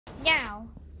Now,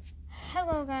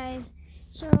 hello guys.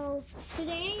 So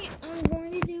today I'm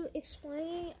going to do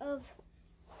explaining of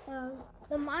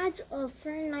the mods of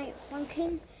Friday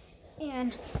Funkin,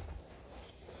 and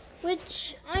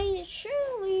which I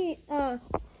surely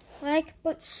like,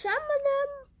 but some of them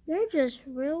they're just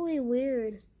really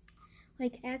weird,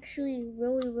 like actually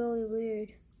really weird.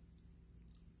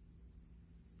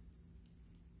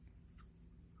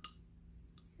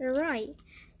 Alright,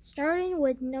 starting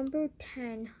with number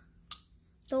 10.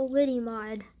 The Witty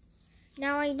mod.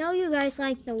 Now I know you guys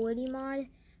like the Witty mod,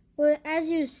 but as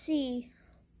you see,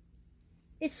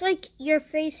 it's like you're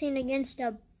facing against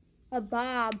a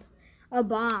bomb.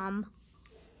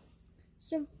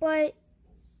 So, but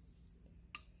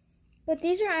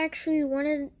these are actually one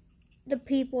of the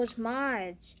people's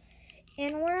mods,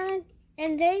 and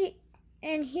he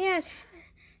has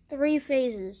 3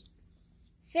 phases.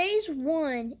 Phase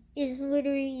 1 is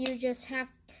literally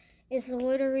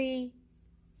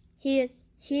he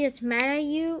gets mad at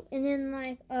you, and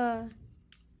then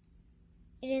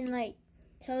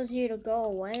tells you to go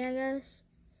away, I guess.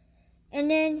 And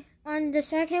then on the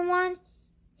second one,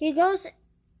 he goes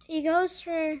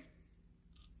for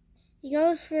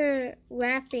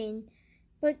rapping,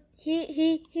 but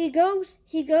he goes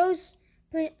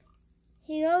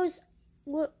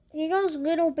a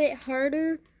little bit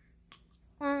harder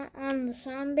on the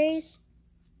sound bass.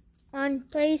 On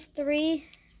phase 3,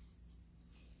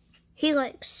 he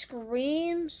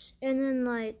screams and then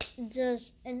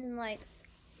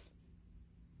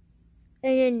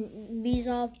he's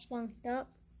all funked up.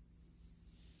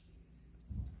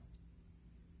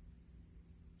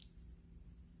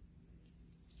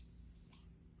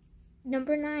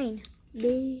 Number 9.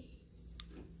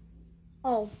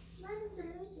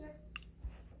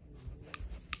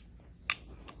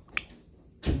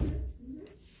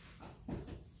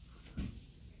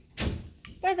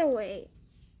 By the way,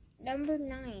 number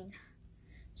 9.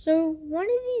 So one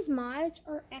of these mods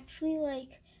are actually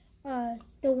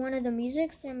the one of the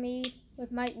musics they're made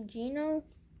with Mike and Gino.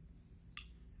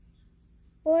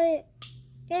 But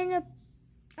I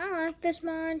don't like this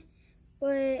mod,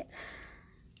 but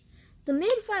the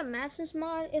Mid-Fight Masses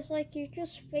mod is you're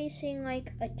just facing a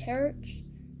church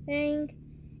thing,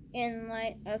 and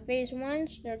phase 1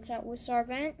 starts out with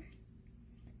Sarvent.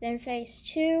 Then phase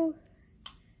 2,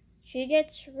 she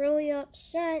gets really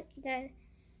upset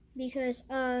because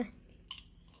and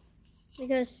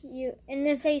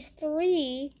then phase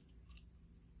 3,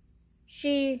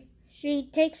 she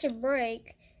takes a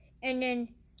break and then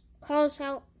calls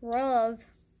out Ruv,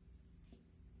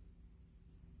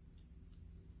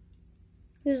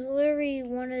 who's literally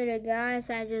one of the guys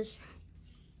that just.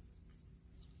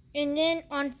 And then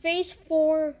on phase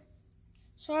 4,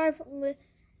 Sarvent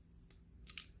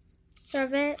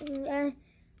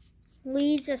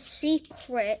leads a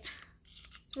secret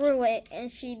through it,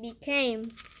 and she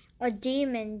became a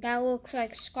demon that looks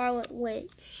like Scarlet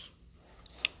Witch.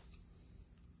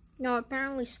 No,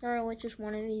 apparently Scarlet Witch is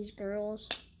one of these girls.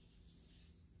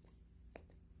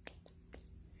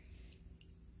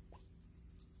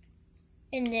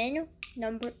 And then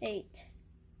number 8.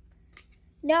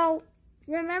 Now,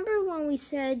 remember when we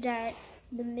said that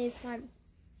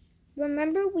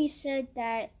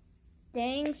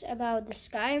things about the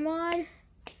Sky mod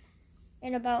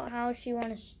and about how who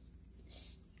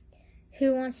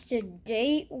wants to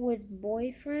date with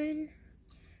boyfriend,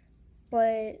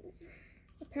 but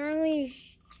apparently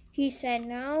he said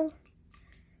no.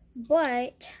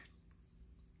 But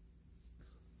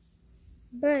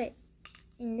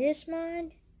in this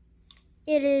mod,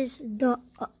 it is the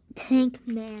Tank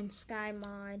Man Sky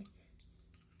mod.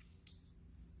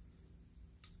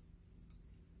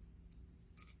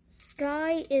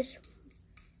 Sky is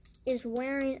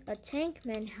wearing a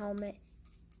Tankman helmet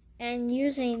and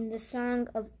using the song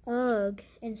of Ugh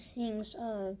and sings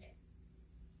Ugh.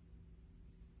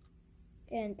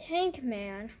 And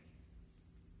Tankman,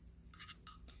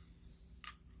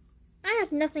 I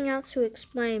have nothing else to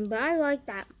explain, but I like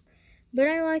that. But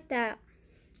I like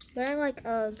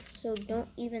Ugh, so don't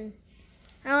even.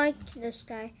 I like this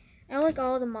guy. I like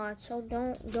all the mods, so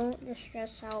don't just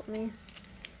stress out me.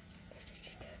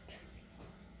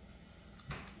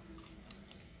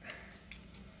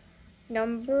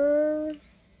 Number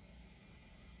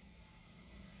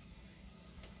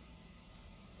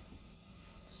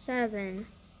 7.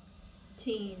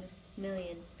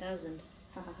 10,000,000.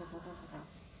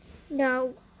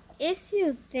 Now, if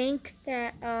you think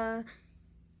that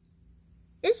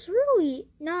it's really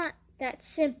not that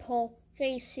simple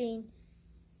facing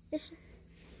this,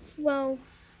 well,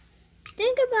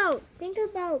 think about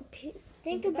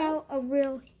a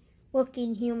real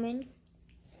looking human.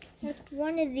 like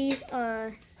one of these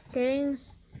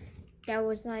things that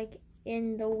was like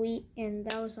in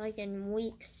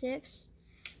week 6,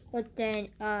 but then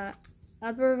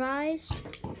improvised.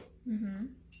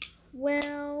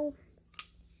 Well,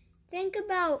 think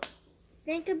about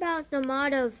the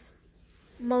mod of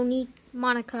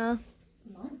Monica.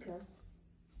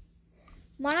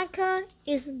 Monica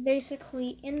is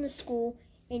basically in the school,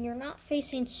 and you're not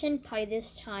facing Senpai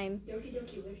this time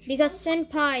because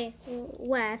Senpai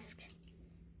left,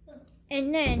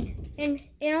 and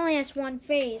it only has one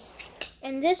phase,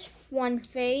 and this one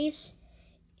phase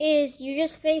is you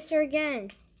just face her again.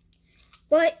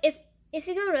 But if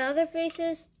you go to other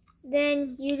phases,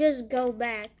 then you just go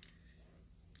back.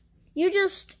 You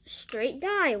just straight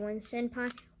die when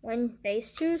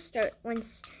phase 2 start, when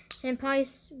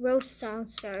Senpai's roast song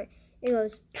start. It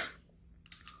goes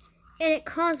and it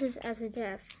causes as a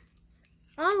death.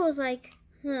 I was like,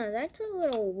 that's a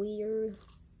little weird.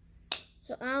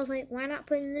 So I was like, why not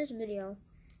put in this video?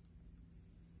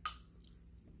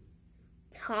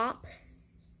 Top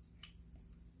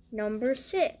number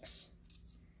 6.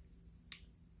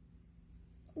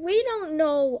 We don't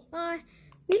know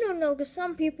because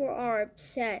some people are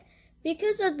upset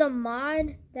because of the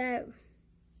mod that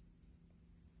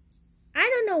I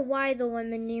don't know why the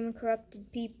lemon demon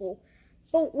corrupted people,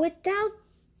 but without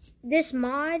this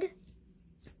mod,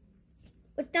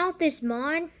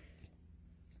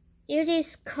 it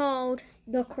is called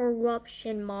the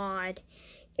corruption mod.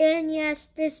 And yes,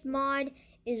 this mod,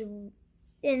 in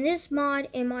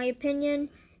my opinion,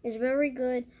 is very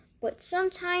good, but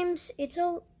sometimes it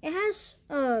has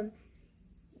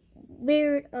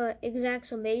weird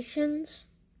exacerbations,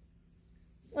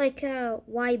 like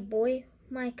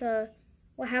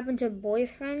what happened to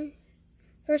boyfriend.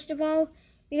 First of all,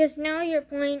 because now you're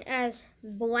playing as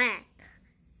black.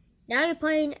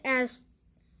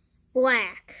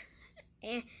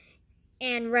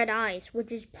 And red eyes,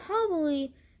 which is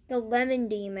probably the lemon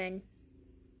demon.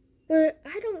 But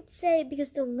I don't say it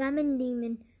because the lemon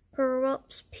demon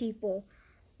corrupts people.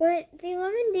 But the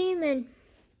lemon demon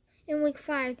in week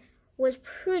 5 was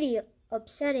pretty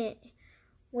upsetting.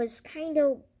 Was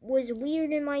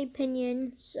weird in my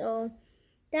opinion. So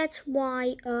that's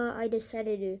why I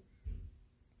decided to.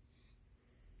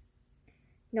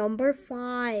 Number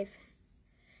 5.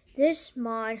 This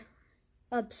mod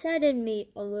upsetted me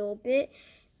a little bit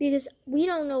because we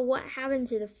don't know what happened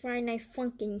to the Friday Night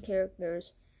Funkin'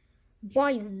 characters.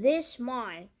 By this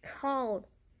mod, what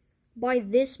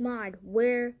is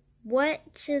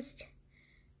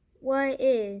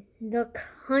the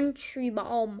country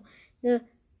ball, the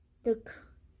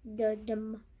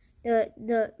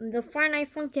Friday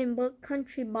Night Funkin' book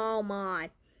country ball mod.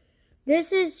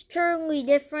 This is truly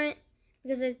different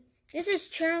because this is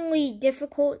truly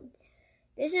difficult.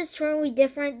 This is truly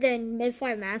different than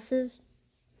Mid-Fight Masses.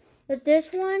 But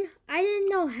this one, I didn't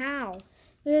know how.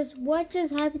 Because what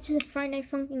just happened to the Friday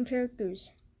Night Funkin'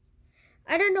 characters?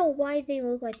 I don't know why they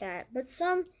look like that. But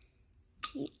someone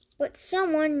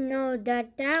know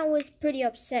that was pretty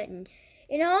upsetting.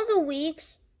 In all the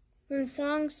weeks from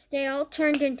songs, they all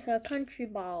turned into country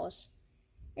balls.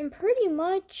 And pretty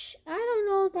much, I don't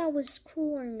know if that was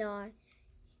cool or not.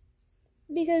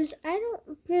 Because I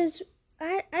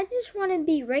just want to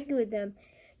be regular with them.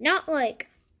 Not like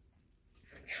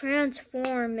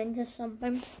transform into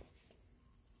something.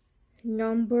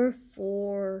 Number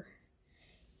 4.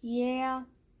 Yeah.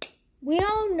 We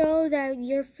all know that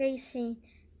you're facing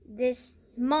this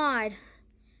mod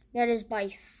that is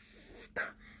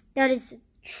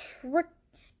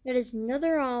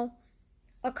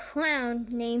a clown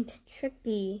named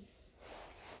Tricky.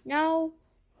 Now,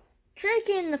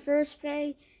 Tricky in the first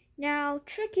phase. Now,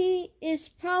 Tricky is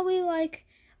probably like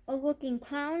a looking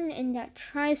clown and that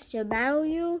tries to battle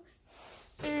you.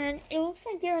 And it looks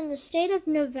like they're in the state of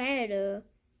Nevada.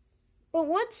 But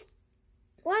what's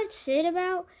it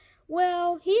about?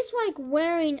 Well, he's like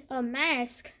wearing a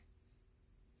mask.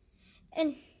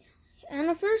 And on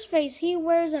the first face, he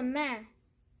wears a mask.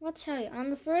 I'll tell you, on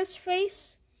the first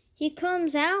face, he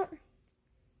comes out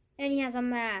and he has a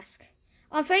mask.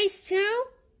 On phase 2,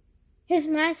 his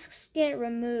masks get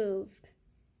removed.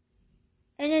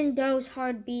 And then goes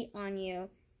hard beat on you.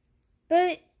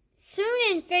 But soon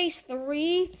in phase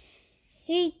 3,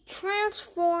 he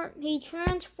transforms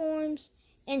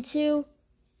into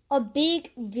a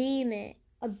big demon,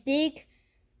 a big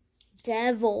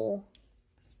devil.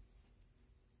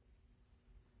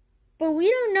 But we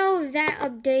don't know if that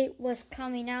update was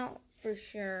coming out for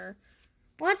sure.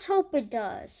 Let's hope it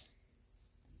does.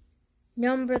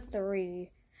 Number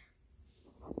 3.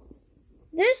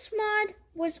 This mod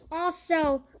was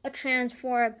also a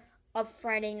transform of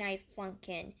Friday Night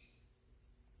Funkin'.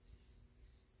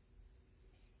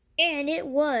 And it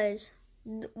was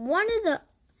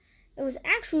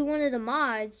actually one of the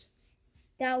mods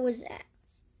that was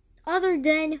other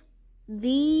than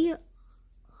the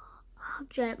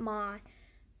object mod.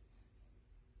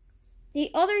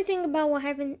 The other thing about what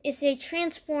happened is they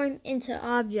transform into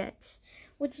objects,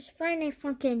 which is Friday Night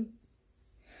Funkin'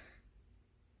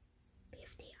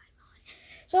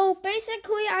 So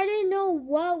basically, I didn't know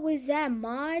what was that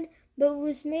mod, but it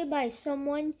was made by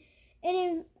someone,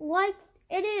 and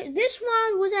this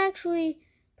mod was actually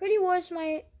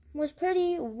was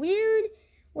pretty weird.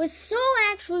 Was so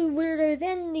actually weirder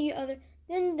than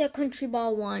the Country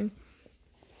Ball one.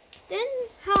 Then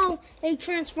how they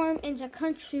transformed into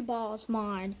Country Balls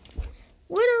mod.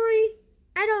 Literally,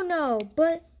 I don't know,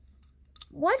 but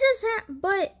what just happened?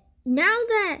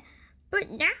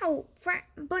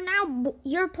 But now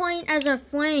you're playing as a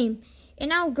flame, and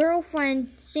now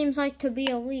girlfriend seems like to be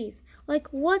a leaf. Like,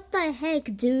 what the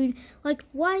heck, dude? Like,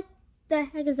 what the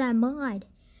heck is that mod?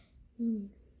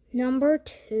 Number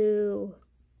 2.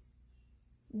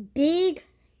 Big.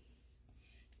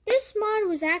 This mod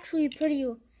was actually pretty,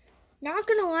 not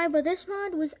gonna lie, but this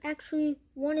mod was actually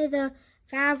one of the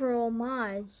favorable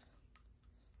mods.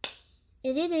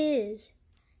 And it is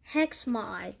Hex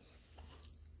mod.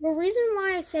 The reason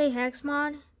why I say Hex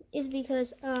mod is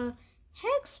because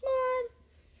Hex mod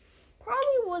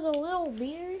probably was a little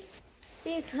weird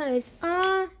because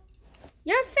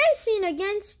you're facing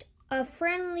against a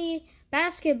friendly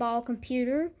basketball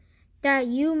computer that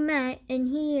you met, and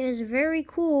he is very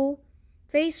cool.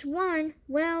 Phase 1,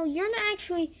 well, you're not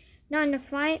actually not in a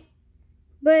fight,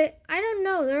 but I don't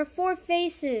know, there are 4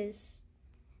 phases.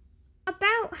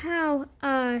 About how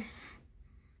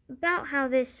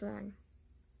this one.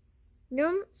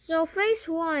 So phase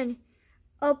 1,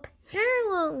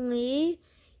 apparently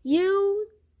you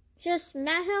just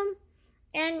met him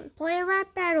and play a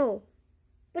rap battle.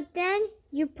 But then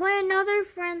you play another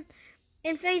friend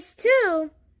in phase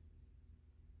 2.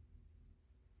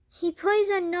 He plays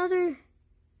another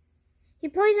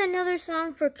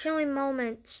song for chilling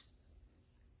moments.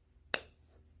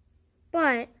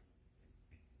 But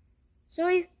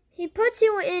so he puts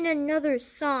you in another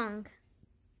song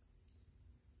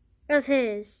of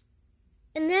his.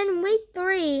 And then week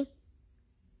 3,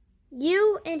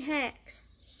 you and Hex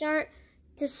start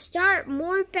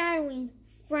more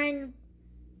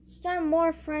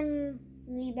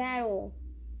friendly battle.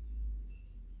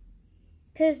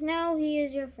 Cause now he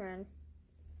is your friend.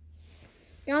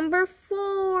 Number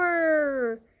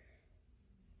 4.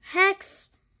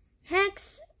 Hex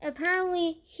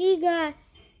apparently he got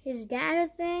his data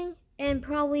thing and it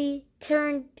probably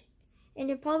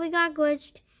got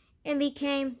glitched and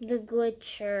became the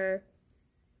glitcher.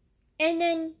 And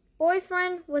then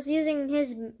boyfriend was using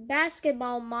his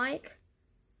basketball mic.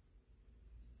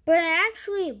 But I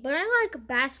like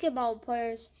basketball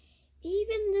players.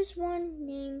 Even this one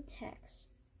named Hex.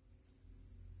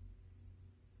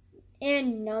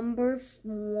 And number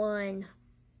 1.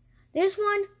 This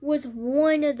one was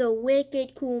one of the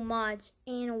wicked cool mods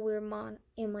and a weird mod,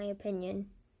 in my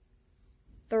opinion.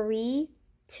 3,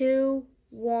 2,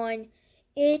 1.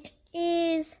 It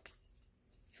is,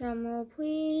 drumroll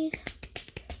please,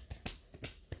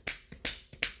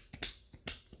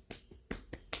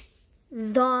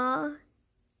 the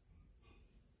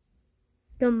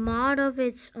mod of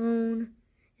its own,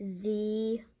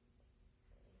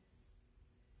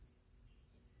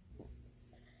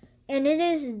 and it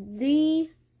is the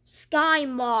Sky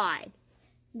mod.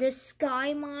 The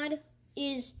Sky mod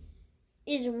is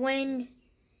when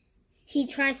he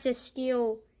tries to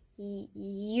steal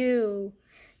you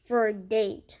for a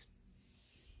date.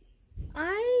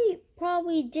 I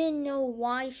probably didn't know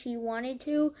why she wanted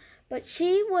to, but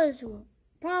she was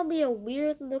probably a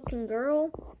weird looking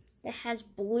girl that has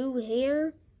blue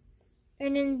hair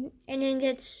and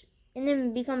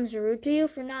then becomes rude to you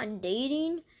for not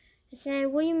dating. I say,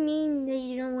 what do you mean that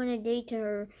you don't want to date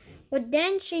her? But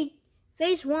then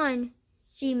phase 1,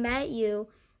 she met you.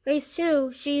 Phase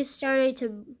 2, she started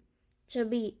to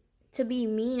be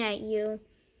mean at you.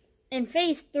 In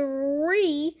phase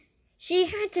 3, she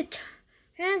had to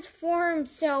transform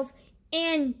herself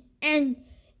and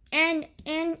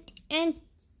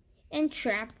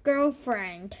trap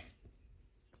girlfriend.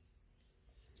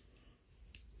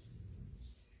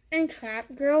 And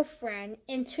trap girlfriend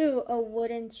into a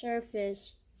wooden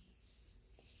surface.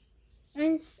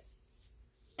 And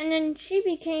then she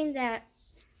became that.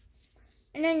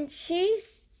 And then she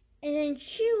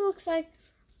looks like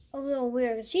a little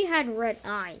weird. She had red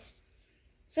eyes.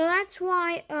 So that's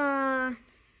why that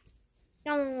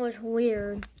one was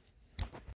weird.